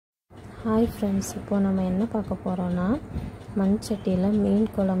Hi friends, இப்போது நம்ம என்ன பார்க்க போகிறோன்னா மண் சட்டியில் மீன்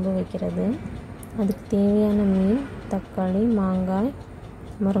குழம்பு வைக்கிறது. அதுக்கு தேவையான மீன் தக்காளி, மாங்காய்,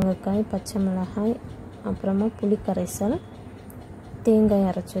 முருங்கைக்காய், பச்சை மிளகாய், அப்புறமா புளி கரைசல், தேங்காய்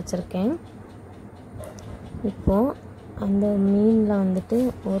அரைச்சி வச்சுருக்கேன். இப்போது அந்த மீனில் வந்துட்டு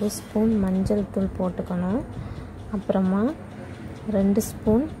 1 ஸ்பூன் மஞ்சள் தூள் போட்டுக்கணும். அப்புறமா 2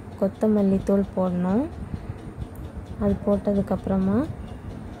 ஸ்பூன் கொத்தமல்லி தூள் போடணும். அது போட்டதுக்கப்புறமா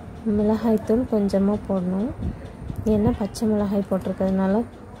மிளகாய்த்தூள் கொஞ்சமாக போடணும். ஏன்னா பச்சை மிளகாய் போட்டிருக்கிறதுனால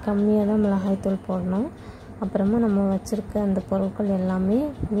கம்மியாக தான் மிளகாய்த்தூள் போடணும். அப்புறமா நம்ம வச்சுருக்க அந்த பொருட்கள் எல்லாமே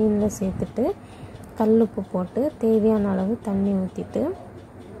மீனில் சேர்த்துட்டு கல்லுப்பு போட்டு தேவையான அளவு தண்ணி ஊற்றிட்டு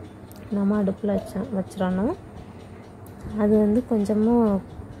நம்ம அடுப்பில் வச்சிடணும். அது கொஞ்சமாக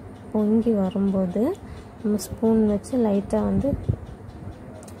பொங்கி வரும்போது நம்ம ஸ்பூன் வச்சு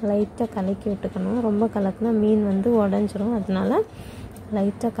லைட்டாக கலக்கி விட்டுக்கணும். ரொம்ப கலக்குனா மீன் உடஞ்சிரும். அதனால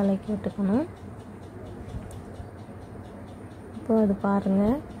லைட்டாக கலக்கி விட்டுக்கணும். இப்போ அது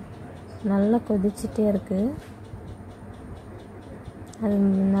பாருங்கள், நல்லா கொதிச்சிட்டே இருக்குது. அது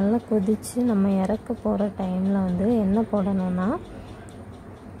நல்லா கொதித்து நம்ம இறக்க போகிற டைமில் என்ன போடணும்னா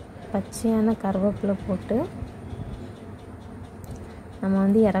பச்சையான கருவேப்பிலை போட்டு நம்ம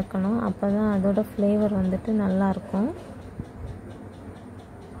இறக்கணும். அப்போ தான் அதோட ஃப்ளேவர் நல்லாயிருக்கும்.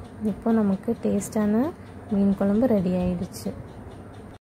 இப்போ நமக்கு டேஸ்டான மீன் குழம்பு ரெடி ஆயிடுச்சு.